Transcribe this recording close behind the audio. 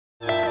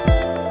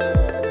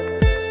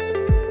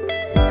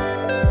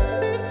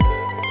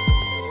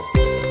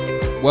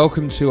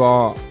Welcome to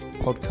our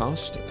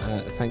podcast.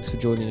 Thanks for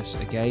joining us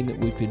again.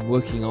 We've been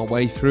working our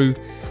way through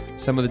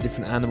some of the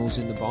different animals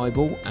in the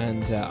Bible,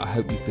 and I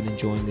hope you've been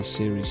enjoying this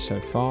series so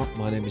far.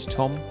 My name is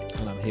Tom,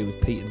 and I'm here with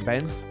Pete and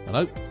Ben.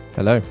 Hello.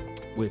 Hello.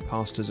 We're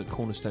pastors at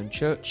Cornerstone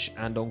Church,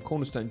 and on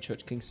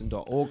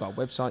cornerstonechurchkingston.org, our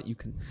website, you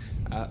can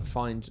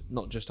find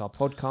not just our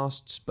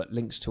podcasts, but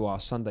links to our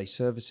Sunday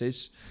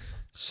services,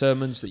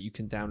 sermons that you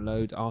can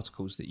download,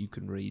 articles that you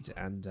can read,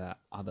 and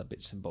other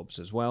bits and bobs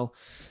as well.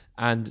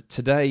 And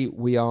today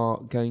we are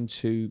going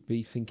to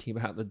be thinking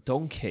about the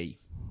donkey.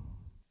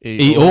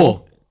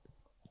 Eeyore.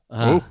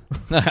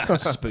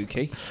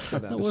 Spooky.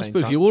 That was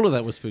spooky. All of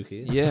that was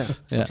spooky. Yeah.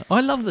 Yeah.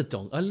 I love the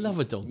donkey. I love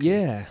a donkey.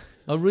 Yeah.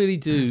 I really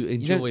do enjoy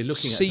You don't looking at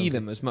see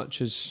them as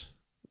much as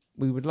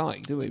we would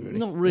like, do we, really?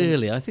 Not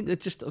really. I think they're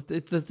just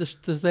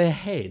their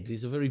head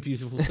is a very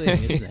beautiful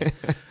thing, isn't it?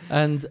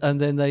 And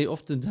then they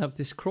often have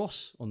this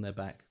cross on their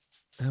back,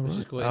 which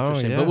is quite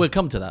interesting. Yeah. But we'll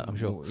come to that, I'm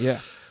sure. Yeah.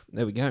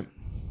 There we go.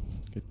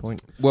 Good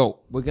point.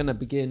 Well, we're going to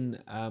begin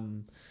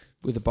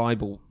with the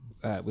Bible.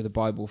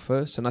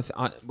 First, and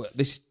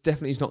this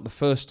definitely is not the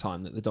first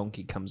time that the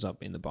donkey comes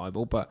up in the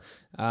Bible, but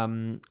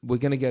we're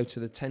going to go to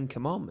the Ten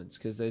Commandments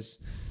because there's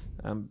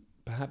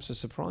perhaps a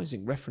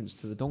surprising reference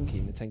to the donkey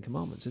in the Ten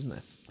Commandments, isn't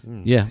there?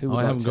 Yeah,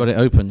 I haven't got it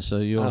open, so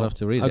you'll have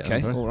to read it.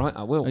 Okay, all right,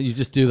 I will. You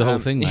just do the whole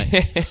thing,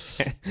 mate.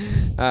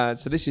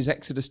 So this is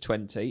Exodus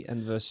 20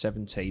 and verse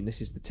 17.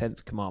 This is the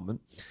 10th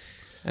commandment,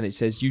 and it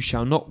says, "You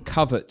shall not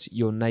covet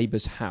your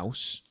neighbour's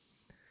house.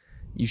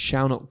 You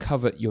shall not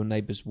covet your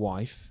neighbour's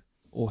wife,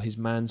 or his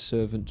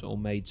manservant or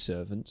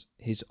maidservant,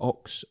 his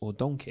ox or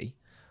donkey,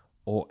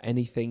 or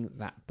anything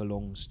that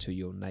belongs to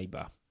your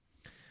neighbour."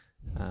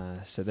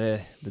 So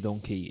there the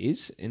donkey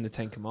is in the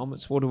Ten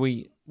Commandments. What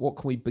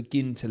can we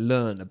begin to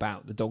learn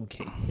about the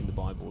donkey in the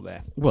Bible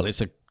there? Well,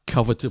 it's a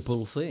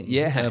covetable thing.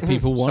 Yeah,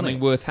 people want something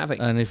it. worth having.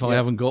 And if I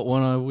haven't got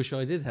one, I wish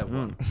I did have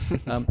one.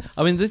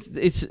 I mean,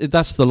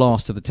 that's the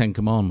last of the Ten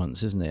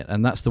Commandments, isn't it?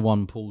 And that's the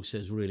one Paul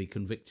says really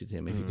convicted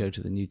him. If you go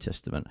to the New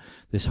Testament,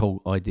 this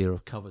whole idea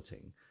of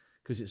coveting,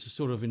 because it's a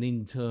sort of an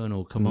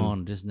internal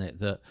command, isn't it?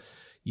 That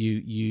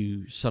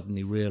you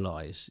suddenly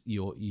realise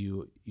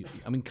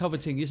I mean,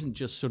 coveting isn't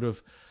just sort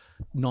of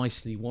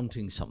nicely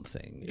wanting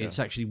something; it's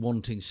actually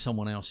wanting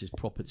someone else's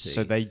property.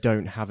 So they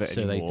don't have it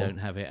so anymore. they don't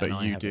have it, but and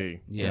I you have do.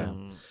 It. Yeah.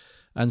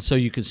 And so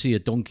you can see a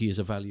donkey as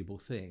a valuable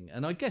thing,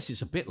 and I guess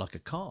it's a bit like a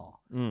car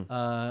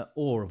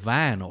or a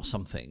van or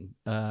something,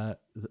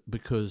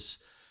 because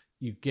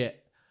you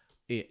get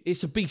it.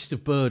 It's a beast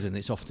of burden.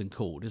 It's often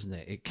called, isn't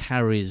it? It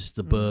carries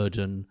the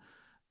burden.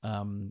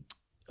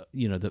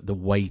 The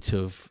weight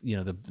of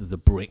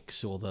the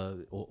bricks or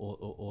the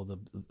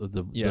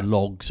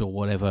logs or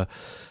whatever,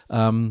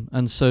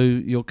 and so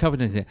you're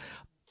covered in it.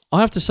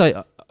 I have to say,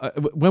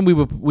 when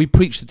we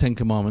preached the Ten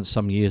Commandments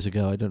some years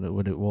ago, I don't know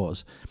when it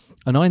was,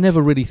 and I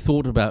never really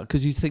thought about,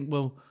 because you think,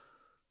 well,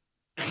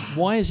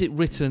 why is it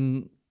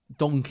written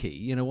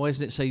donkey? Why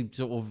isn't it say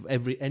sort of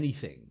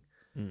anything?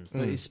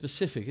 But it's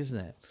specific, isn't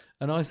it?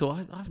 And I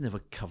thought, I've never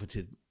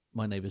coveted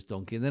my neighbour's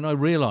donkey, and then I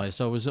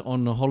realised I was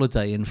on a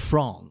holiday in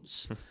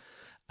France,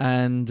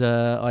 and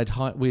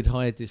we'd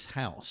hired this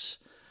house,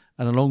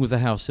 and along with the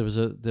house there was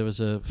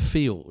a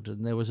field,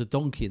 and there was a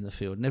donkey in the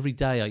field, and every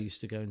day I used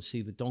to go and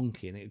see the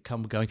donkey, and it'd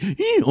come going,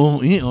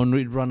 and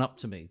it'd run up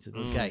to me to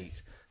the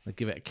gate. I'd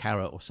give it a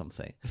carrot or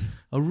something.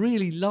 I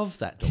really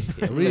loved that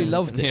donkey. I really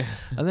loved it. Yeah.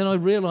 And then I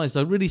realised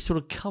I really sort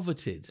of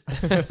coveted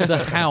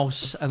the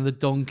house and the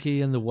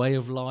donkey and the way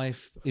of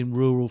life in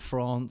rural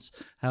France,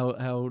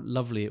 how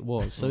lovely it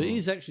was. So it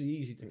is actually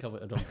easy to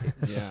covet a donkey.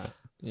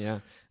 Yeah.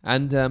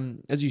 And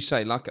as you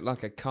say, like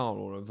a car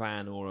or a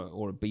van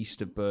or a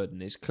beast of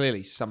burden, is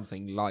clearly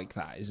something like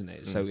that, isn't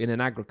it? So in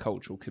an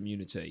agricultural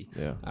community,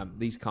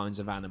 these kinds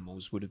of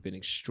animals would have been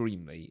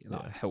extremely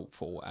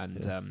helpful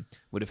and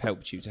would have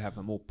helped you to have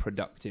a more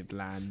productive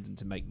land and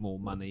to make more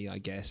money, I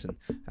guess, and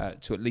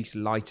to at least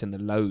lighten the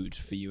load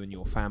for you and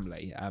your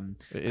family.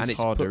 It is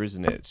harder,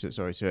 isn't it?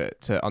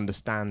 To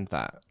understand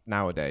that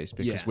nowadays,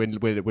 because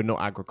we're not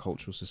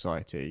agricultural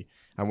society,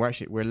 and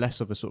we're less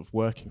of a sort of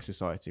working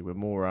society. We're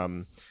more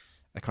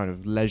a kind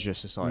of leisure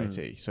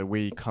society. So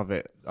we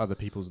covet other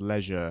people's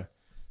leisure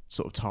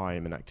sort of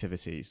time and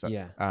activities,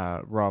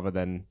 rather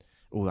than,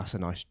 oh, that's a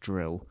nice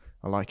drill.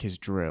 I like his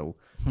drill.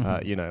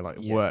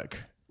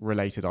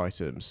 Work-related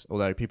items.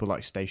 Although people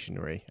like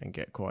stationery and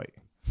get quite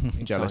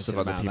jealous of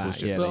other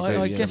people's.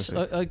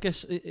 But I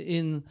guess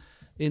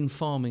in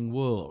farming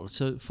world,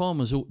 so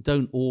farmers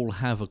don't all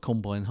have a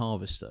combine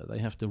harvester. They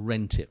have to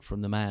rent it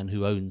from the man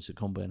who owns a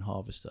combine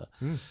harvester,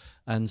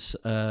 and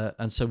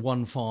so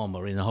one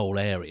farmer in the whole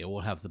area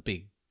will have the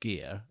big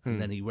gear,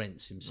 and then he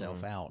rents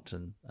himself out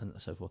and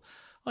so forth.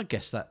 I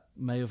guess that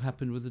may have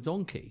happened with the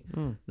donkey.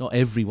 Not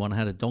everyone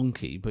had a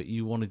donkey, but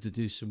you wanted to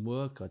do some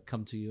work. I'd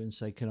come to you and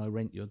say, "Can I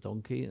rent your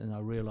donkey?" And I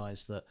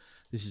realised that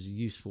this is a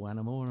useful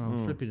animal, and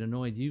I'm flipping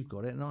annoyed you've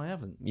got it and I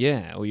haven't.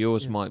 Yeah, or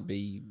yours might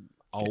be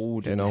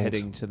old Getting and old.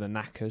 heading to the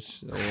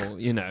knackers, or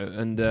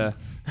and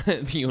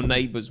your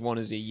neighbour's one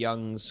is a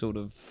young sort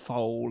of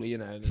foal,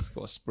 that's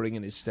got a spring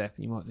in his step,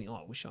 and you might think, oh,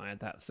 I wish I had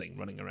that thing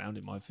running around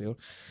in my field.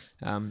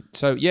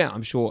 So yeah,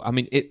 I'm sure.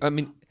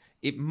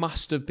 It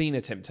must have been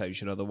a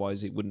temptation,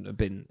 otherwise it wouldn't have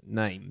been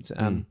named.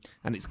 And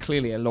it's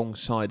clearly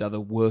alongside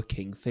other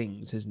working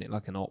things, isn't it?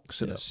 Like an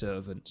ox and a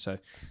servant. So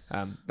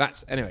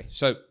that's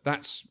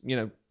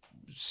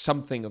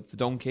something of the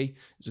donkey.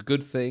 It's a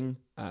good thing.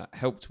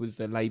 Helped with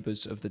the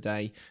labours of the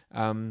day.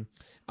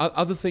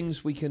 Other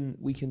things we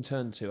can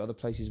turn to, other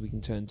places we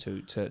can turn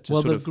to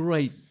well, sort of...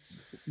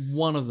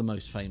 one of the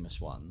most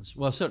famous ones,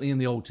 well, certainly in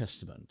the Old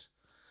Testament,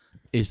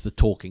 is the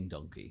talking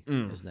donkey,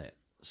 isn't it?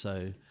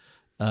 So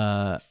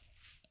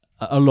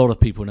a lot of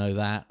people know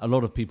that. A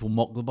lot of people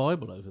mock the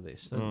Bible over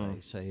this, don't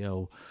they? Say,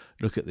 oh,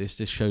 look at this.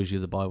 This shows you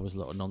the Bible's a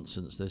lot of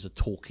nonsense. There's a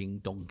talking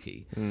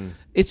donkey.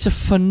 It's a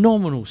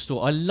phenomenal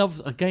story. I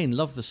love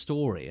the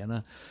story.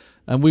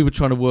 And we were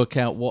trying to work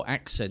out what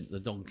accent the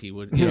donkey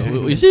would,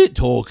 is it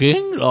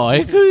talking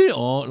like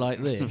or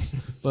like this?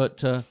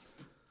 But,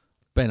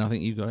 Ben, I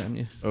think you got it, haven't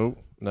you? Oh,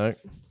 no.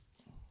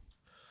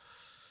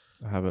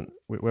 I haven't.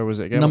 Where was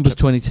it again? Numbers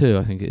 22,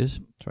 I think it is.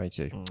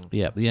 22.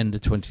 Yeah, the end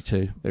of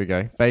 22. There we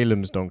go.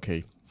 Balaam's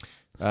donkey.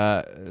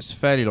 It's a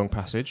fairly long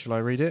passage. Shall I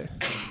read it?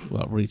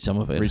 Well, read some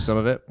of it. Read some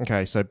of it.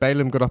 Okay, so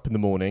Balaam got up in the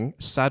morning,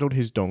 saddled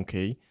his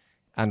donkey,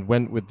 and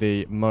went with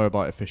the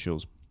Moabite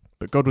officials.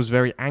 But God was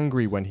very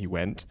angry when he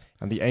went,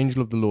 and the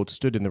angel of the Lord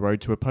stood in the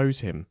road to oppose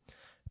him.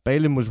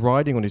 Balaam was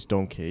riding on his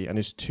donkey, and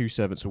his 2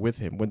 servants were with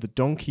him. When the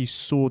donkey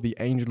saw the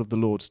angel of the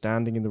Lord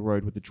standing in the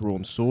road with a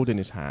drawn sword in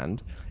his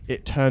hand,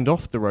 it turned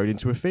off the road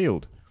into a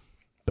field.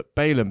 But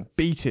Balaam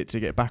beat it to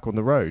get back on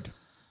the road.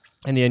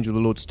 And the angel of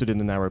the Lord stood in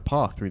a narrow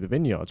path through the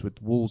vineyards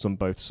with walls on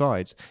both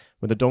sides.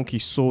 When the donkey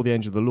saw the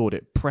angel of the Lord,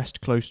 it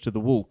pressed close to the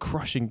wall,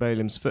 crushing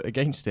Balaam's foot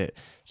against it.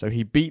 So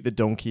he beat the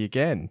donkey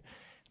again.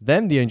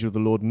 Then the angel of the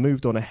Lord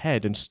moved on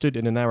ahead and stood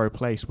in a narrow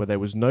place where there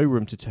was no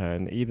room to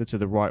turn, either to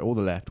the right or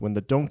the left. When the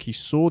donkey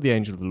saw the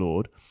angel of the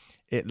Lord,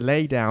 it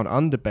lay down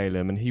under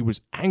Balaam, and he was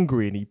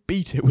angry, and he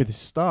beat it with his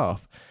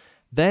staff.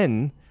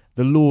 Then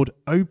the Lord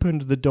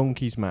opened the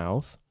donkey's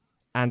mouth,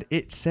 and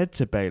it said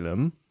to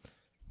Balaam,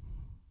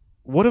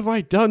 "What have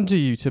I done to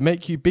you to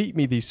make you beat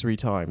me these 3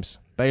 times?"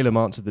 Balaam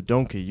answered the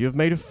donkey, "You have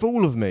made a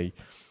fool of me.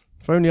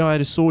 If only I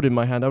had a sword in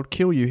my hand, I would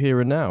kill you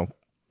here and now."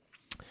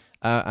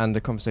 And the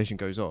conversation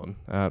goes on,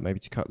 maybe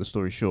to cut the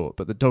story short.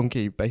 But the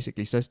donkey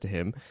basically says to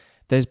him,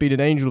 "There's been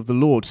an angel of the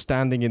Lord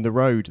standing in the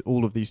road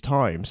all of these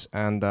times,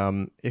 and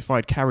if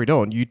I'd carried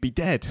on, you'd be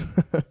dead."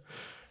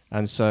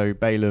 And so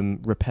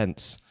Balaam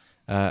repents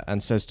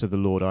and says to the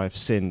Lord, "I have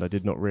sinned. I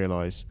did not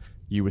realize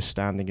you were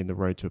standing in the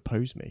road to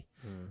oppose me."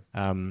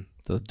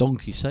 The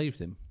donkey saved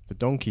him. The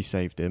donkey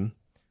saved him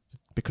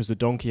because the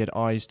donkey had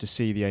eyes to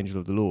see the angel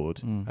of the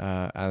Lord,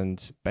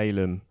 and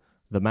Balaam,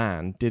 the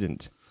man,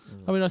 didn't.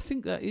 I mean, I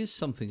think that is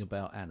something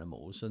about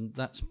animals, and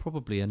that's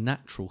probably a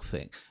natural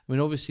thing. I mean,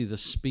 obviously, the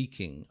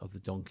speaking of the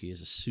donkey is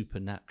a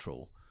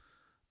supernatural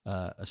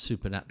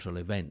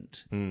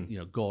event.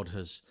 God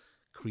has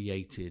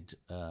created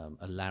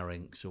a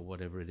larynx or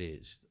whatever it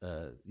is,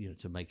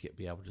 to make it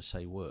be able to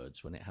say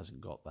words when it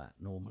hasn't got that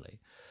normally.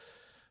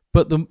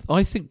 But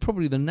I think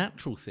probably the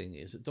natural thing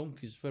is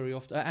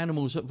that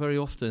animals very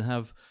often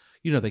have,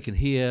 they can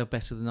hear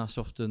better than us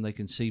often, they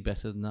can see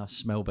better than us,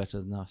 smell better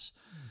than us.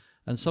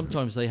 And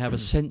sometimes they have a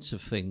sense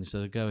of things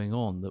that are going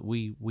on that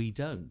we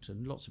don't.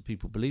 And lots of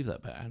people believe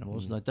that about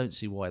animals, and I don't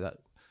see why that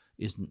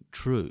isn't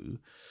true.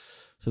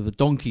 So the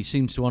donkey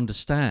seems to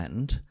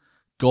understand,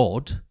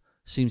 God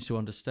seems to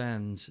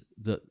understand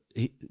that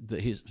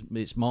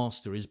its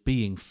master is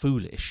being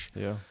foolish,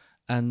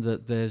 and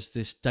that there's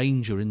this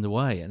danger in the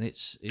way, and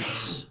it's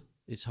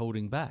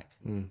holding back.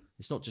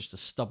 It's not just a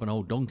stubborn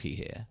old donkey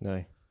here.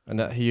 No.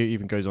 And he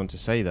even goes on to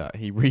say that.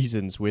 He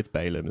reasons with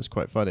Balaam. It's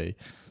quite funny.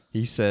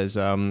 He says,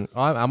 am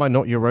I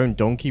not your own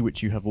donkey,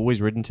 which you have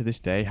always ridden to this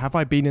day? Have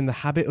I been in the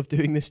habit of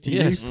doing this to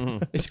you?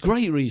 It's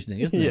great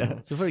reasoning, isn't it? Yeah.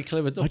 It's a very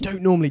clever donkey. I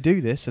don't normally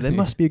do this, so there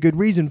must be a good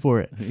reason for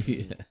it.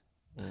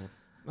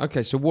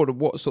 Okay, so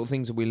what sort of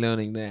things are we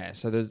learning there?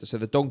 So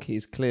the donkey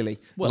is clearly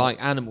like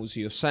animals.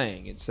 You're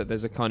saying it's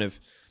there's a kind of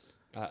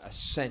a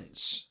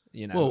sense,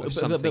 of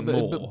something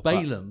more. But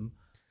Balaam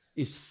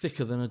is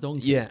thicker than a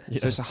donkey. Yeah.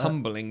 So it's a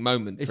humbling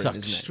moment for him,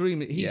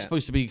 extremely. Isn't it? He's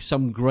supposed to be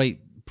some great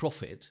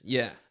prophet,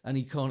 and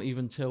he can't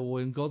even tell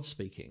when God's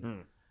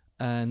speaking.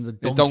 And the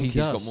donkey's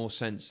got more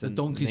sense than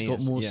the donkey's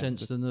got more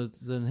sense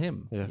than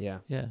him. Yeah.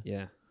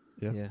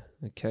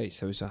 Okay,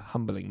 so it's a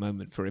humbling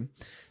moment for him.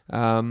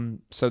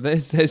 So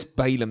there's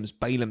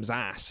Balaam's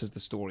ass, as the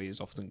story is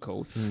often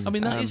called. I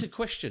mean, that is a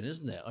question,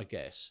 isn't it? I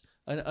guess.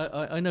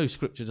 I know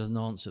Scripture doesn't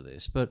answer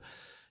this, but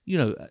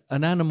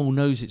an animal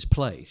knows its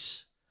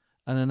place,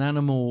 and an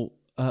animal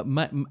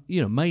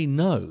may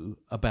know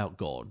about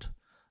God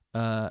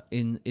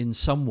in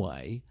some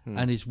way,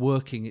 and is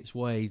working its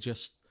way,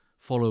 just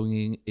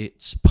following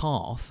its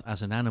path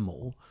as an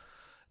animal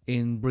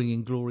in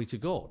bringing glory to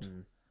God.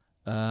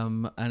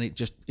 and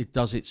it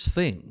does its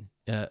thing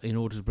in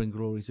order to bring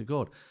glory to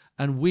God.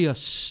 And we are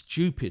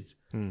stupid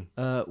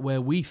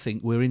where we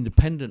think we're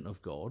independent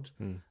of God,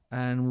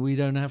 and we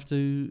don't have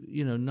to,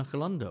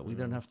 knuckle under. We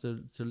don't have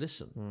to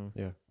listen.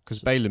 Yeah,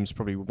 because Balaam's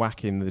probably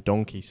whacking the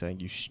donkey, saying,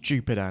 "You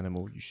stupid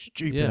animal! You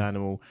stupid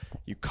animal!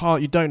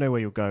 You don't know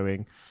where you're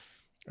going."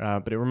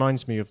 But it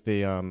reminds me of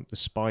the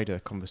spider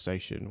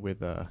conversation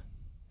with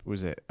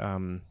was it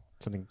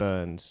something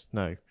Burns?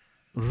 No,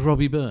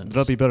 Robbie Burns.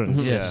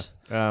 Yes.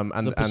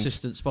 And the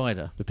persistent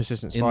spider. The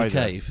persistent in spider. the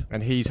cave.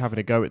 And he's having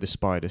a go at the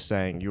spider,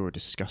 saying, "You're a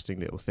disgusting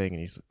little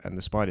thing." And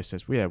the spider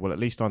says, "Well, yeah, well, at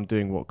least I'm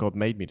doing what God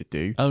made me to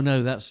do." Oh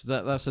no, that's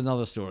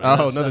another story.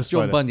 That's John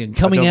spider. Bunyan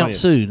coming John out Bunyan.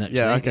 soon. Actually,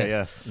 Yeah.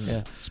 Okay.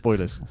 Yeah.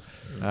 Spoilers.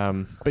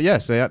 But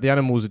yes, the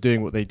animals are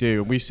doing what they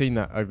do, and we've seen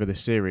that over the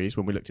series.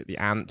 When we looked at the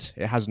ant,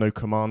 it has no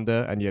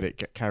commander, and yet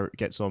it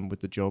gets on with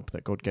the job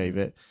that God gave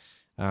it.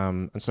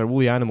 And so all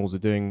the animals are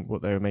doing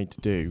what they were made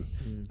to do,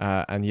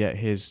 and yet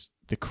here's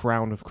the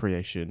crown of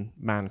creation,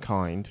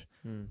 mankind,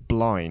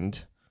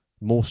 blind,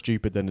 more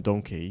stupid than a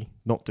donkey,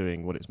 not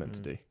doing what it's meant to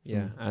do.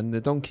 Yeah, and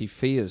the donkey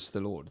fears the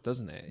Lord,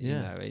 doesn't it?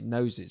 Yeah. It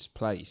knows its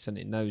place, and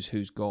it knows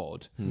who's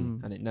God,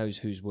 and it knows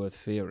who's worth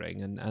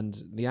fearing.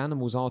 And the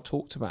animals are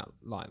talked about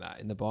like that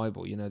in the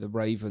Bible. The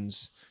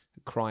ravens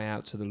cry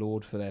out to the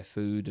Lord for their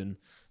food, and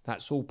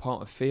that's all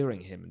part of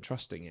fearing Him and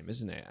trusting Him,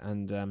 isn't it?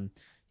 And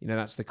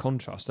that's the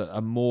contrast.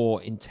 A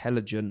more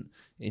intelligent,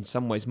 in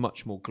some ways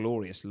much more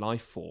glorious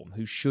life form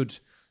who should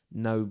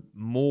know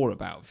more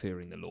about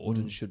fearing the Lord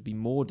and should be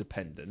more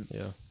dependent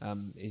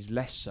is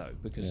less so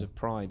because of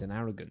pride and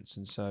arrogance.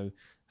 And so,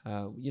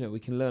 we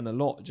can learn a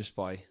lot just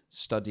by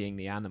studying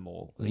the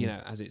animal,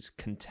 as it's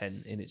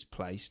content in its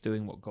place,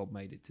 doing what God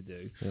made it to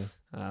do. Yeah.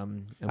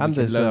 And we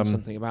can learn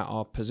something about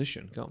our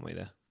position, can't we,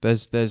 there?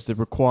 There's the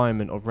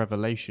requirement of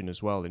revelation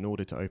as well in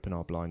order to open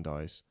our blind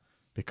eyes.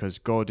 Because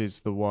God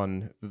is the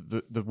one,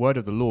 the word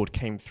of the Lord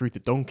came through the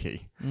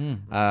donkey,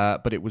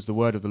 but it was the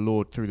word of the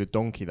Lord through the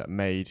donkey that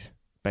made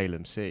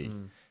Balaam see.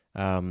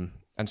 And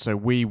so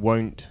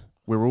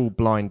we're all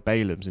blind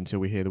Balaams until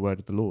we hear the word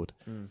of the Lord.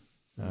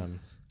 And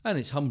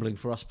it's humbling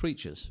for us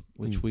preachers,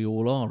 which we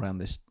all are around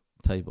this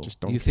table.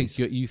 Just you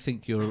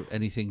think you're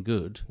anything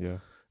good. Yeah.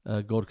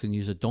 God can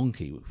use a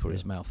donkey for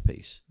his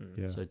mouthpiece.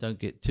 Yeah. So don't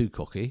get too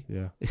cocky.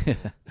 Yeah.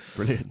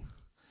 Brilliant.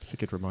 It's a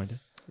good reminder.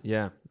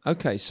 Yeah.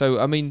 Okay.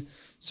 So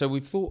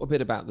we've thought a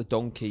bit about the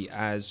donkey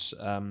as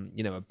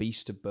a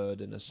beast of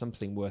burden, as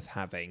something worth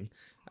having.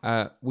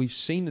 We've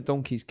seen the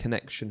donkey's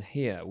connection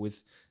here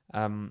with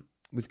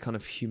kind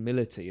of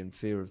humility and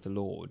fear of the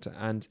Lord,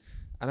 and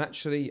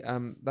actually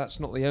that's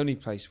not the only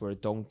place where a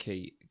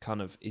donkey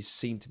kind of is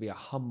seen to be a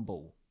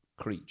humble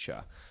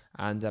creature.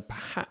 And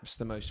perhaps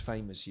the most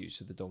famous use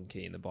of the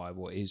donkey in the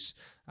Bible is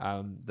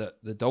that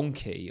the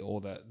donkey,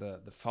 or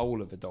the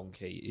foal of a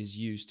donkey, is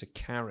used to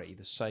carry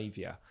the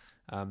Saviour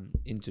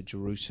into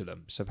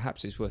Jerusalem. So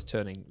perhaps it's worth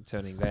turning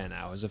there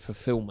now as a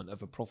fulfilment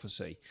of a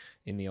prophecy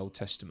in the Old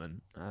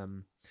Testament.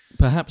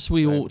 Perhaps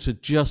we ought to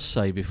just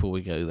say before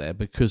we go there,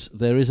 because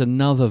there is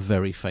another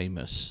very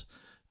famous,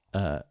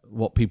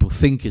 what people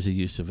think is a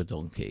use of a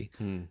donkey.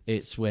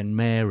 It's when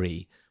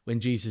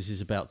Jesus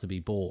is about to be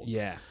born.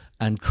 Yeah.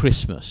 And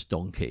Christmas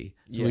donkey.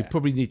 So we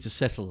probably need to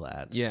settle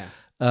that. Yeah.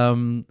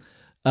 And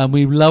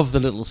we love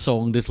the little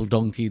song, Little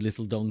Donkey,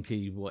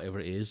 whatever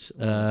it is.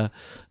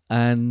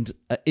 And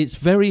it's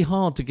very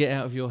hard to get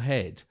out of your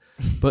head.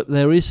 But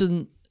there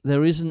isn't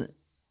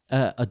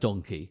a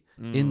donkey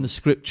in the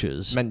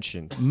scriptures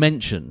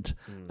mentioned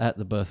at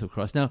the birth of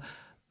Christ. Now,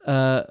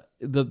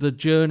 the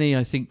journey,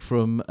 I think,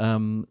 from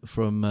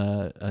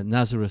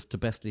Nazareth to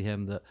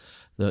Bethlehem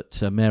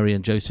that Mary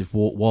and Joseph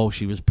walked while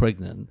she was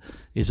pregnant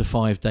is a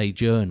 5-day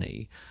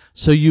journey.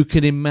 So you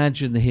can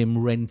imagine him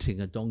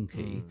renting a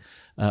donkey,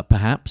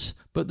 perhaps.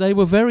 But they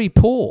were very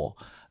poor,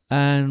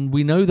 and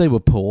we know they were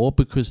poor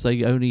because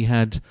they only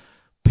had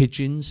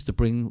pigeons to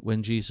bring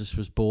when Jesus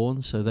was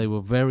born. So they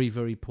were very,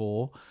 very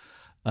poor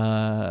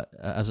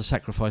as a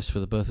sacrifice for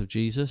the birth of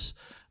Jesus.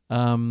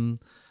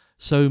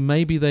 So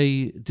maybe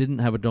they didn't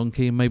have a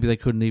donkey, and maybe they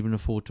couldn't even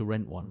afford to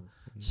rent one.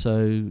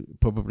 So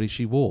probably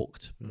she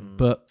walked.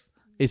 But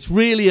it's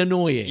really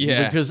annoying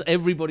because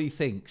everybody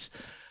thinks,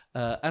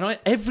 and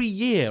every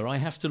year I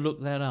have to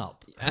look that up.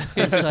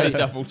 Just to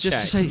double check.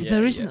 Just to say,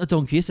 there isn't a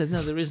donkey. He said,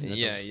 no, there isn't a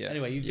donkey. Yeah.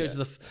 Anyway, you go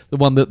to the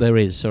one that there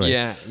is, sorry.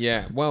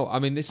 Yeah. Well, I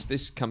mean,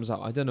 this comes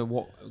up. I don't know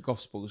what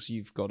Gospels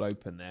you've got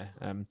open there.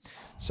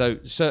 So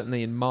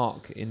certainly in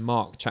Mark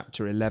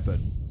chapter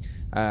 11,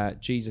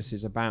 Jesus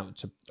is about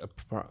to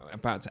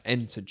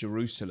enter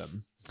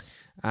Jerusalem,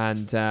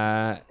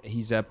 and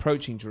he's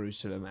approaching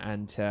Jerusalem,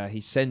 and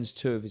he sends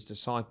 2 of his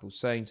disciples,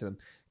 saying to them,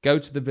 "Go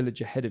to the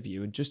village ahead of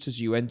you, and just as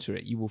you enter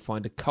it, you will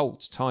find a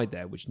colt tied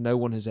there, which no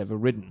one has ever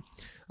ridden.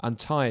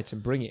 Untie it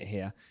and bring it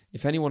here.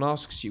 If anyone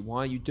asks you, 'Why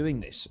are you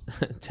doing this?'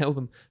 tell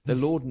them the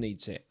Lord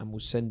needs it and will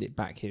send it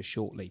back here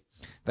shortly."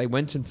 They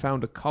went and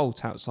found a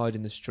colt outside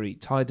in the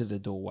street, tied at a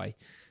doorway.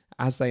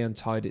 As they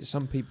untied it,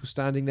 some people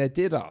standing there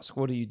did ask,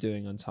 "What are you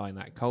doing untying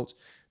that colt?"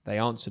 They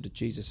answered that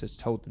Jesus had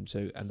told them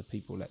to, and the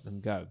people let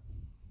them go.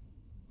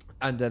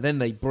 And then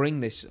they bring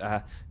this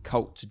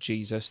colt to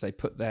Jesus. They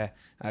put their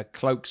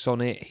cloaks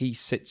on it. He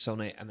sits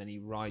on it, and then he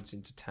rides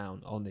into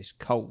town on this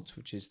colt,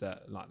 which is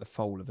like the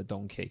foal of a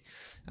donkey.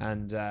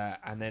 And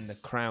then the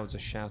crowds are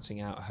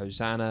shouting out,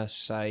 "Hosanna!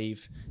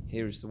 Save!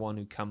 Here is the one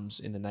who comes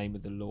in the name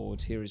of the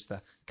Lord. Here is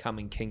the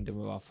coming kingdom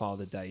of our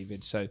father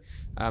David." So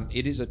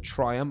it is a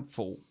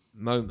triumphal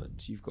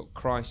moment. You've got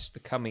Christ, the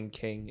coming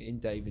King, in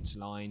David's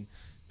line,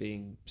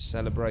 being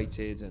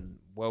celebrated and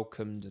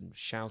welcomed and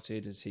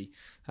shouted as he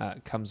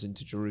comes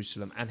into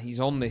Jerusalem, and he's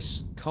on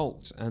this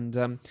colt. And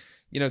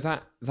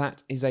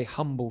that is a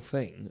humble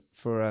thing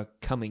for a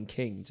coming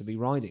king to be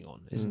riding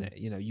on, isn't it?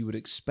 You would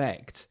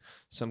expect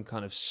some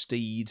kind of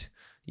steed,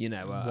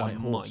 white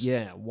horse.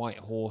 White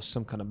horse,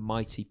 some kind of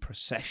mighty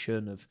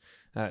procession of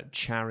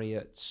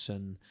chariots,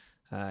 and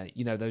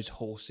those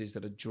horses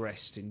that are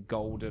dressed in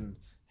golden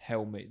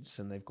helmets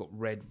and they've got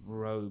red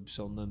robes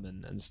on them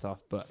and stuff,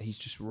 but he's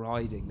just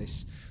riding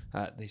this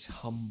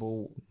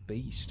humble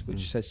beast,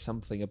 which says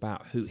something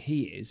about who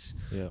he is.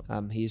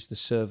 He is the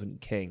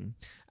servant king,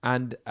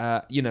 and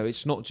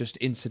it's not just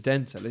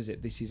incidental, is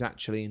it? This is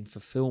actually in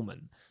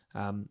fulfillment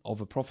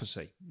of a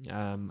prophecy,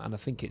 and I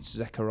think it's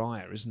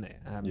Zechariah, isn't it?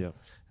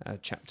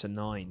 Chapter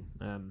 9.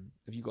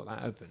 Have you got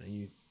that open? Are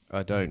you?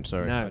 I don't,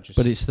 sorry. No,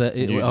 but it's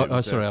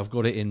sorry, I've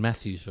got it in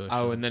Matthew's version.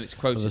 Oh, and then it's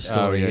quoted. The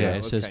story,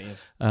 it says,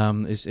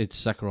 it's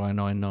Zechariah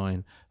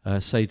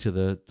 9:9. Say to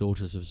the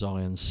daughters of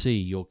Zion, see,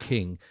 your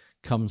king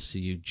comes to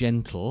you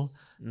gentle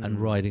and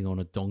riding on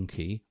a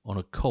donkey, on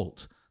a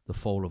colt, the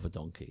foal of a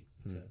donkey.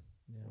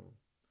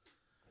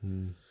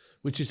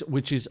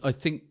 Which is, I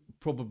think,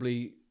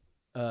 probably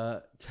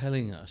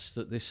telling us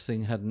that this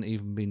thing hadn't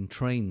even been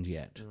trained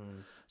yet.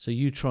 So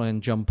you try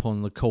and jump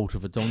on the colt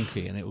of a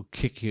donkey and it will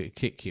kick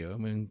you. I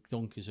mean,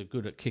 donkeys are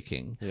good at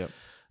kicking.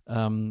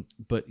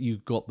 But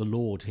you've got the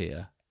Lord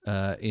here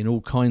in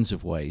all kinds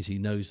of ways. He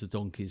knows the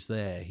donkey's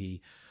there.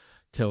 He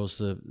tells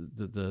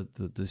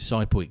the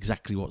disciple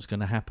exactly what's going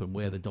to happen,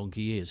 where the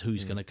donkey is,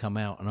 who's going to come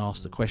out and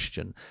ask the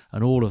question.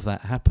 And all of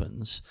that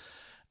happens.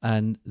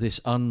 And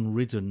this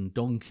unridden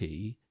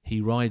donkey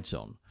he rides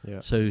on.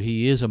 So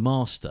he is a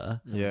master,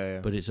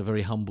 but it's a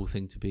very humble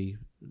thing to be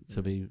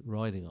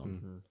riding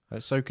on.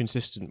 It's so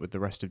consistent with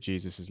the rest of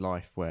Jesus's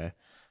life, where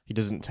he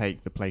doesn't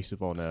take the place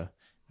of honor,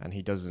 and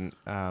he doesn't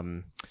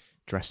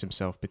dress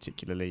himself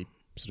particularly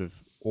sort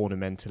of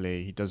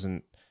ornamentally. He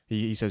doesn't.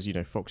 He says,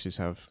 foxes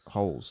have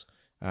holes,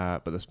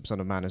 but the Son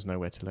of Man has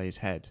nowhere to lay his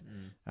head.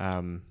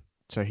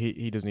 So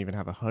he doesn't even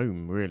have a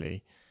home,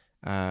 really.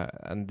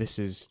 And this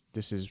is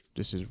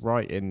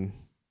right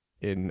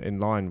in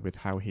line with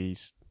how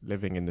he's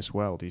living in this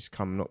world. He's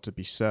come not to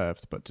be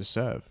served, but to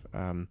serve.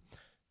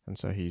 And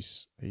so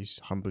he's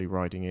humbly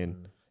riding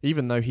in,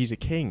 even though he's a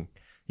king,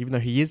 even though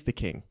he is the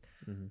king.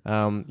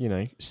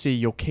 See,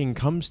 your king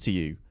comes to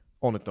you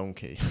on a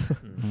donkey.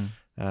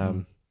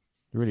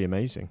 Really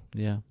amazing.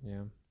 Yeah.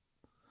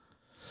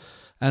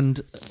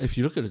 And if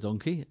you look at a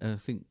donkey, I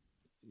think,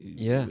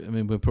 I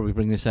mean, we'll probably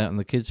bring this out in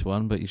the kids'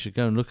 one, but you should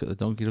go and look at the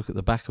donkey, look at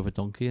the back of a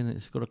donkey, and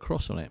it's got a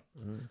cross on it,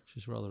 which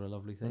is rather a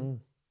lovely thing.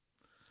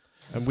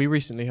 And we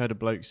recently heard a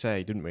bloke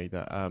say, didn't we,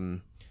 that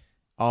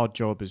our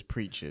job as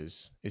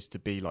preachers is to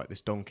be like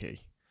this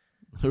donkey.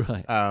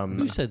 Right.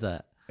 Who said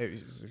that? It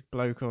was a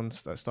bloke on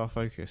Star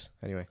Focus.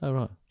 Anyway. Oh,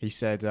 right. He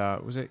said,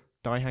 was it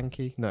Die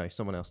Hanke? No,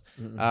 someone else.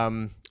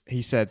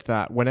 He said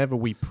that whenever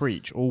we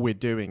preach, all we're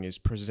doing is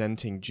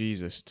presenting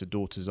Jesus to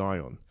Daughter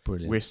Zion.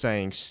 Brilliant. We're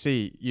saying,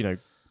 see,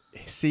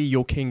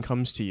 your king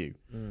comes to you.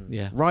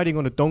 Riding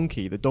on a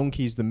donkey. The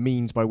donkey is the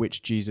means by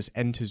which Jesus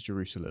enters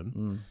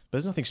Jerusalem. But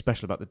there's nothing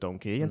special about the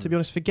donkey. And to be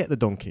honest, forget the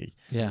donkey.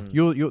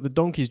 The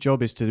donkey's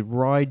job is to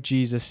ride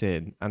Jesus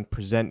in and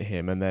present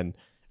him, and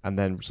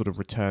then sort of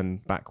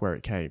return back where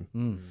it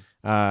came.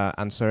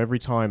 And so every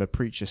time a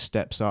preacher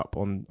steps up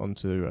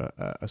onto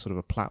a sort of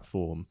a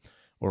platform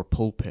or a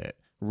pulpit,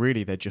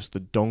 really they're just the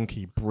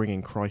donkey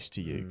bringing Christ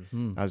to you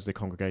as the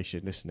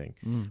congregation listening,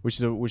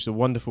 which is a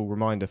wonderful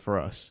reminder for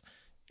us.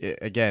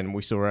 Again,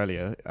 we saw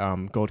earlier,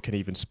 God can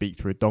even speak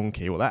through a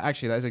donkey. Well,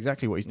 that's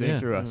exactly what he's doing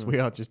through us. We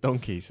are just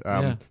donkeys.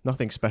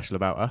 Nothing special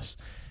about us.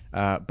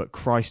 But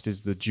Christ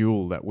is the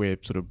jewel that we're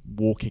sort of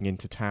walking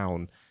into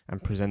town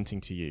and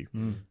presenting to you.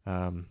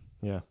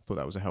 Thought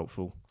that was a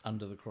helpful...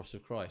 Under the cross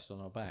of Christ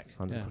on our back.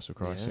 Under the cross of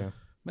Christ,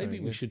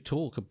 Maybe we should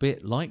talk a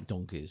bit like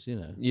donkeys,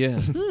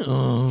 Yeah.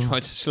 Try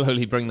to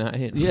slowly bring that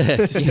in.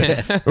 Yes.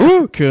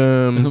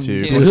 Welcome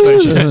to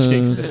Church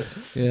Kingston.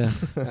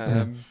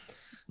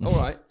 All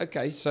right.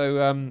 Okay.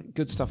 So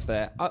good stuff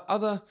there.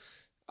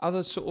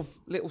 Other sort of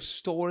little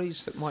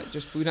stories that might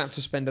just, we don't have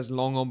to spend as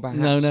long on perhaps.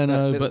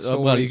 No.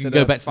 But you can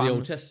go back to the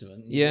Old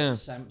Testament.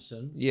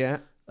 Samson.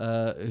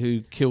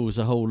 Who kills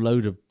a whole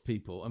load of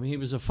people. I mean, he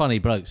was a funny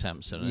bloke,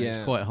 Samson. And it's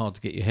quite hard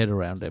to get your head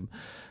around him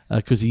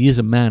because he is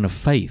a man of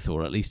faith,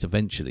 or at least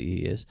eventually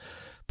he is.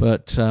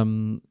 But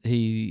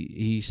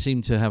he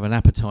seemed to have an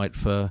appetite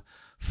for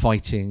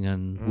fighting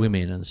and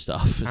women and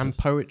stuff. And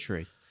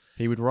poetry.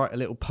 He would write a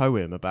little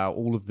poem about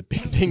all of the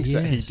big things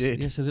that he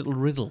did. Yes, a little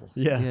riddle.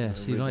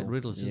 Yes, he liked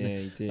riddles. Yeah,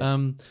 he did.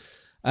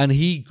 and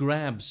he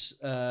grabs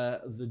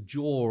the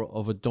jaw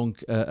of a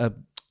donkey.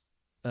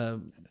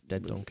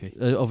 Dead donkey.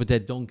 Of a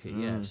dead donkey,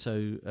 yeah.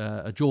 So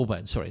a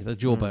jawbone. Sorry, the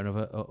jawbone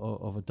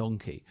of a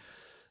donkey,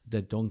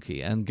 dead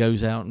donkey, and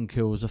goes out and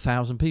kills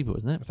 1,000 people,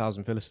 isn't it?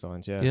 1,000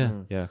 Philistines. Yeah. Yeah.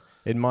 Yeah.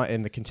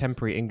 In the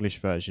contemporary English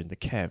version, the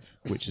Kev,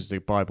 which is the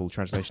Bible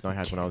translation I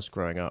had when I was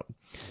growing up,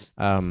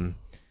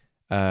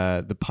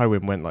 the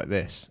poem went like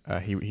this.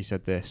 He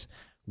said this.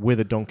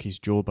 With a donkey's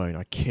jawbone,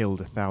 I killed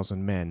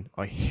 1,000 men.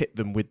 I hit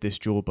them with this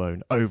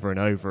jawbone over and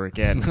over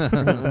again.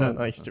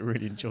 I used to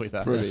really enjoy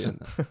that.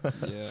 Brilliant.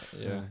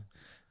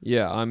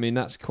 Yeah. I mean,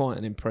 that's quite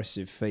an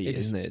impressive feat,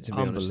 isn't it? To be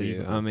honest with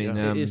you. I mean,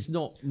 it's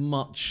not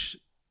much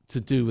to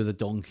do with a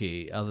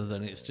donkey, other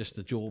than it's just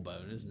the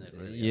jawbone, isn't it?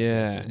 Really?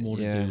 Yeah, it's more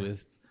to do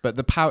with. But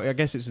the power, I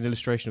guess, it's an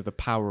illustration of the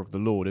power of the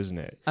Lord, isn't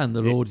it? And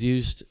the Lord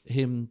used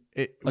him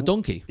a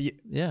donkey.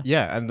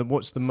 Yeah. And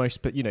what's the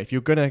most? But if you're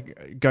gonna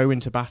go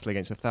into battle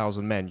against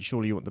 1,000 men,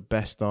 surely you want the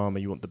best armor,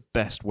 you want the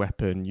best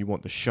weapon, you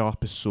want the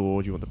sharpest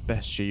sword, you want the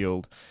best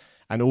shield,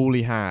 and all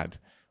he had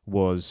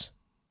was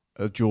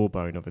a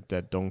jawbone of a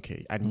dead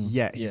donkey, and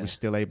yet he was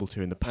still able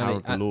to in the power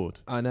of the Lord.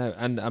 I know,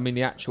 and I mean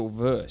the actual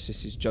verse.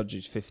 This is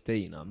Judges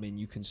 15. I mean,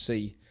 you can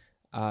see,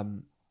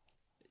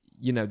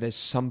 there's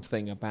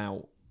something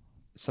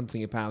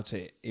about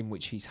it in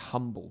which he's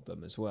humbled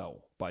them as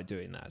well by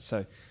doing that.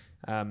 So,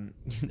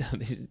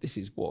 this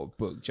is what a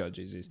book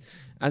Judges is.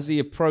 As he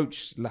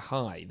approached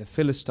Lehi, the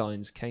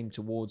Philistines came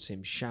towards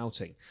him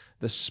shouting.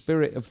 The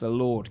Spirit of the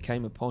Lord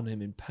came upon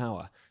him in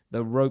power.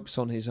 The ropes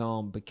on his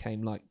arm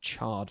became like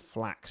charred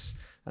flax,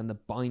 and the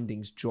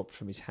bindings dropped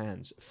from his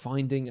hands.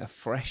 Finding a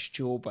fresh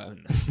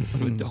jawbone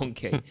of a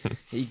donkey,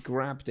 he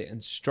grabbed it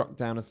and struck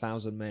down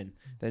 1,000 men.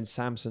 Then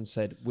Samson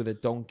said, with a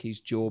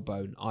donkey's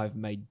jawbone, I've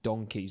made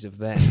donkeys of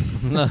them.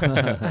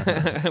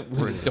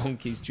 With a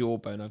donkey's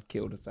jawbone, I've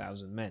killed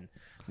 1,000 men.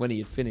 When he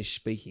had finished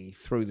speaking, he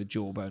threw the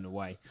jawbone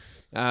away.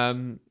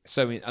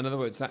 So, in other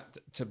words, that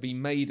to be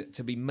made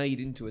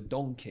into a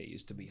donkey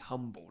is to be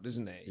humbled,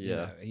 isn't it?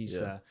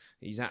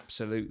 He's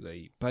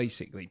absolutely,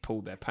 basically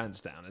pulled their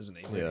pants down, isn't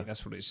he? Really?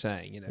 That's what it's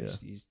saying.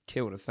 He's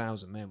killed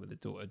 1,000 men with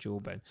a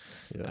jawbone.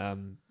 Yeah.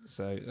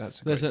 So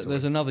that's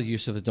there's another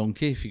use of the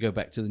donkey. If you go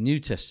back to the New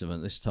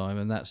Testament this time,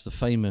 and that's the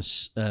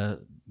famous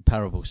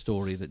parable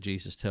story that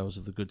Jesus tells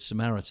of the Good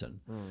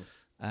Samaritan.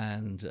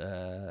 And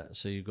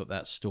so you've got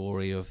that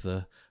story of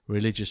the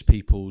religious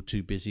people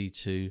too busy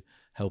to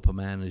help a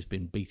man who's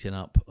been beaten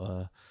up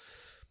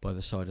by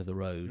the side of the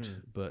road.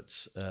 But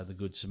the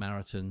Good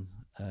Samaritan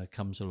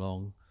comes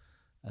along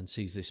and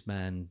sees this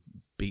man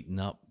beaten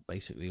up,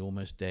 basically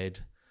almost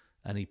dead,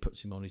 and he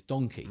puts him on his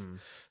donkey,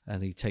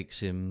 and he takes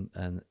him,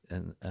 and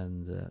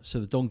so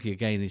the donkey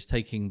again is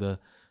taking the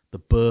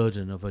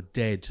burden of a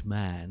dead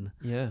man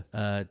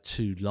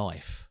to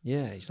life.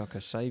 Yeah, he's like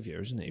a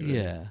saviour, isn't he?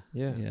 Really?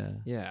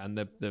 Yeah. And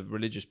the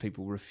religious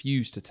people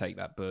refuse to take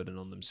that burden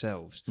on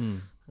themselves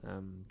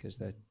because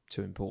they're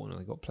too important, or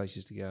they've got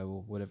places to go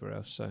or whatever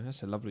else. So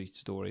that's a lovely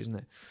story, isn't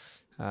it?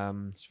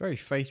 It's very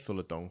faithful,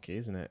 a donkey,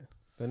 isn't it?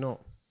 They're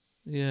not...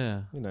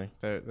 Yeah.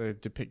 They're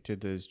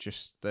depicted as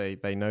just,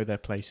 they know their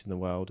place in the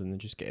world and they're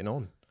just getting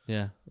on.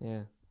 Yeah.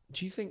 Yeah.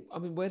 Do you think,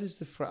 where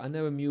does I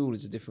know a mule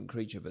is a different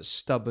creature, but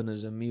stubborn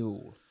as a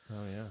mule.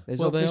 Oh, yeah.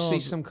 There's obviously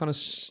some kind of,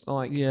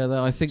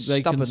 I think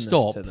they can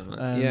stop to them.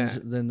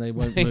 and then they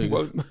won't move. They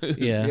won't move.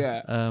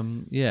 Yeah.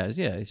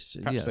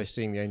 Perhaps they're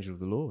seeing the angel of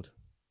the Lord.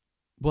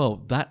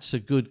 Well, that's a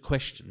good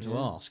question to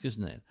ask,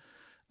 isn't it?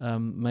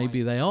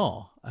 Maybe they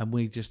are, and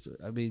we just,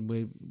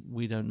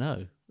 we don't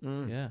know.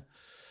 Yeah.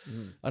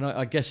 And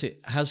I guess it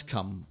has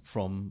come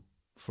from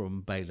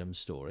Balaam's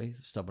story,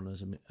 stubborn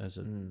as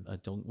a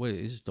donkey. Well,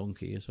 it is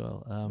donkey as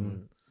well.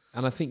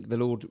 And I think the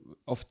Lord,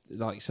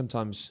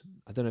 sometimes,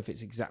 I don't know if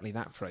it's exactly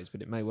that phrase,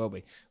 but it may well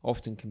be,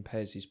 often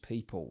compares his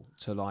people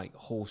to like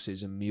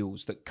horses and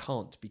mules that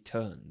can't be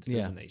turned,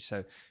 doesn't he?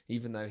 So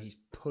even though he's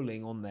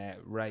pulling on their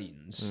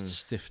reins,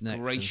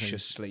 stiff-necked,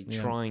 graciously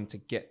trying to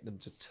get them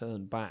to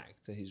turn back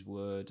to his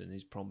word and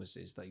his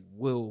promises, they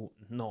will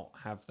not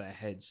have their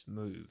heads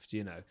moved,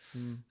 And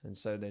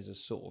so there's a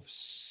sort of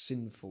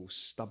sinful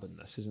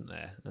stubbornness, isn't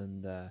there?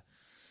 And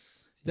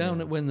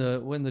down at when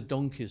the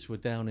donkeys were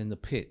down in the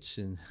pits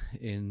in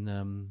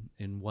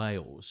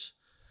Wales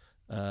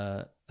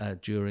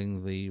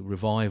during the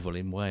revival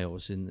in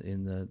Wales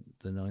in the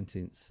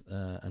 19th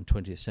and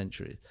 20th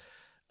century,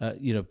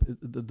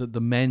 the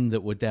men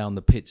that were down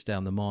the pits,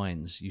 down the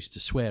mines, used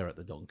to swear at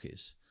the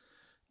donkeys,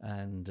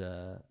 and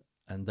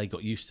they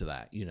got used to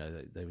that.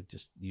 They would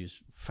just use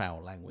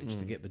foul language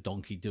to get the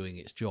donkey doing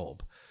its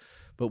job.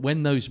 But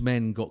when those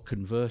men got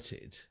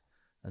converted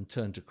and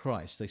turned to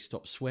Christ, they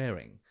stopped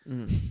swearing,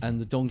 and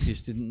the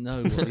donkeys didn't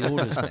know what the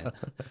orders meant.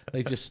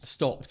 They just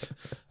stopped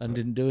and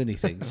didn't do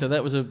anything. So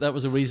that was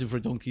a reason for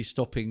a donkey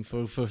stopping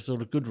for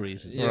sort of good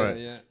reasons.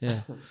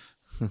 Yeah.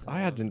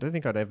 I don't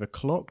think I'd ever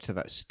clocked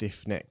that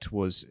stiff-necked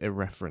was a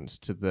reference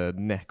to the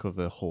neck of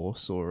a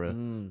horse or a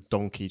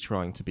donkey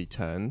trying to be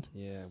turned.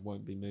 Yeah,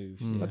 won't be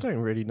moved. I Yeah. don't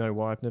really know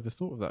why I've never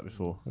thought of that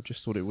before. I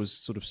just thought it was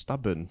sort of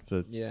stubborn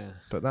Yeah.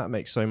 but that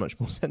makes so much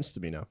more sense to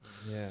me now.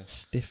 Yeah.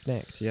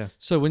 Stiff-necked, yeah.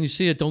 So when you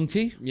see a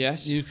donkey,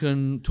 Yes. you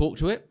can talk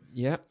to it.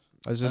 Yeah.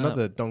 There's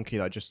another donkey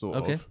that I just thought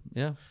Okay. of,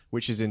 Yeah.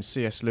 which is in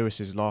C.S.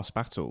 Lewis's Last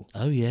Battle,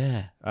 Oh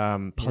yeah.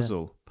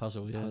 Puzzle.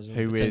 Puzzle. Yeah. Puzzle.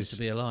 Who Pretends is to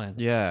be a lion.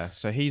 Yeah,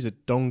 so he's a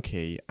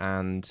donkey,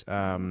 and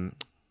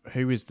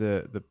who is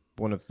the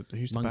one of the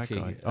who's Monkey,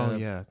 the bad guy? Oh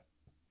yeah,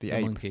 the The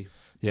ape. monkey.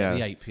 Yeah,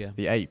 The ape. Yeah.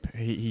 the ape.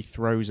 He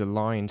throws a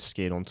lion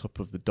skin on top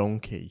of the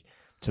donkey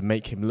to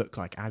make him look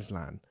like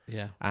Aslan,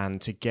 Yeah.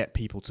 and to get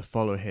people to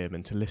follow him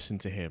and to listen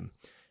to him.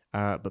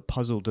 But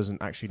Puzzle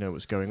doesn't actually know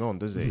what's going on,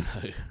 does he?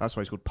 No. That's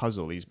why he's called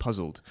Puzzle. He's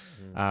puzzled.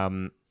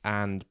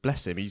 And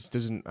bless him, he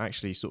doesn't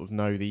actually sort of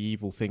know the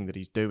evil thing that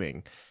he's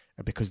doing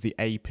because the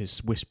ape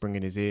is whispering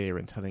in his ear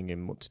and telling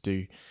him what to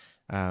do.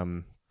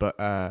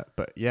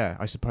 But yeah,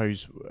 I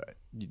suppose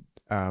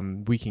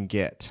we can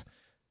get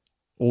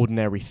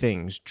ordinary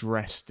things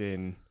dressed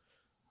in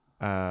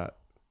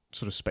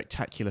sort of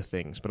spectacular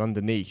things, but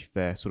underneath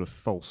they're sort of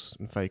false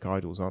and fake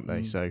idols, aren't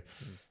they? So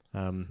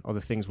are the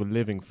things we're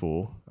living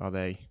for, are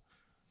they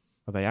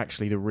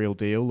actually the real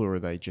deal, or are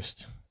they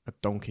just a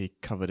donkey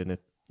covered in a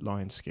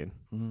lion skin?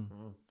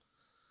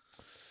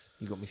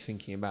 You got me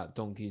thinking about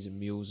donkeys and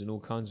mules and all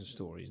kinds of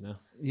stories now.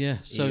 Yeah,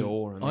 so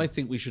Eeyore, I mean. I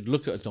think we should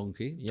look at a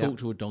donkey, Yeah. talk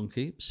to a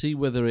donkey, see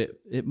whether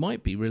it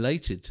might be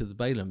related to the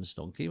Balaam's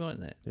donkey,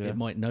 mightn't it? Yeah. It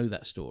might know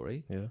that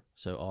story, Yeah.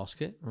 so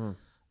ask it.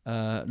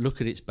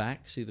 Look at its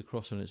back, see the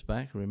cross on its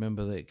back.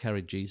 Remember that it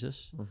carried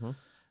Jesus,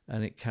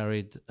 and it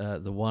carried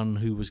the one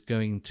who was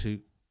going to...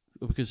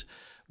 Because,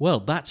 well,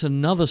 that's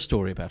another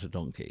story about a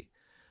donkey.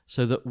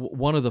 So that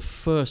one of the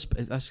first...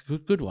 That's a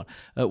good one.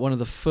 One of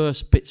the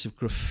first bits of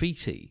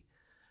graffiti...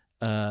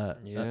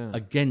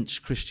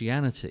 against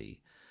Christianity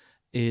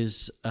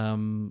is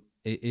the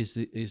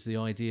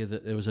idea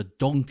that there was a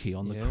donkey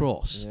on the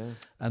cross,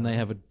 and they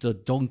have a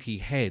donkey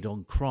head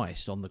on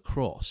Christ on the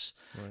cross,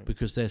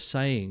 because they're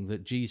saying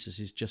that Jesus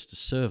is just a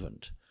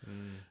servant,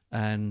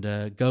 and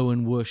go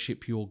and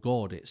worship your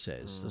God. It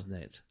says, doesn't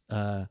it,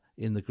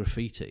 in the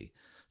graffiti?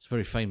 It's a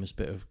very famous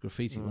bit of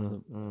graffiti, one of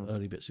the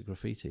early bits of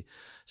graffiti.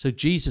 So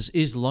Jesus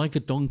is like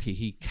a donkey.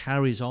 He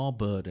carries our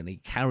burden.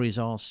 He carries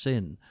our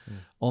sin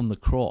on the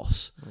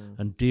cross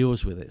and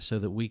deals with it so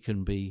that we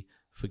can be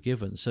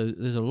forgiven. So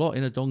there's a lot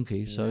in a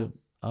donkey. So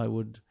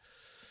I'd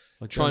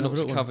Try not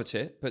to covet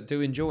it, but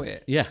do enjoy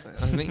it. Yeah.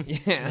 I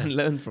think, and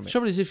learn from The it.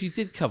 trouble is, if you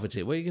did covet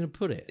it, where are you going to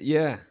put it?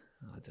 Yeah.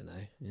 I don't know.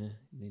 Yeah.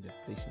 You need a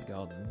decent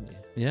garden, wouldn't you?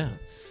 Yeah.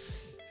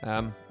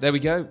 There we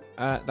go.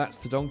 That's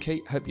the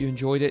donkey. Hope you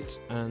enjoyed it,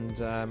 and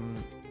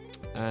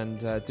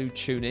do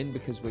tune in,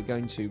 because we're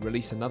going to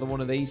release another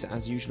one of these,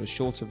 as usual, a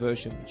shorter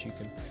version which you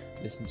can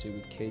listen to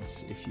with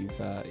kids if you've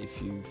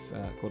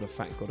got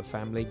a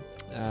family.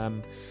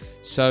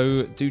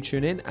 So do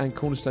tune in, and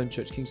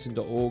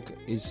cornerstonechurchkingston.org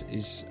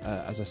is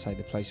as I say,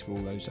 the place for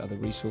all those other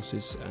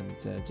resources,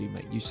 and do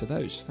make use of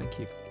those. Thank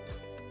you.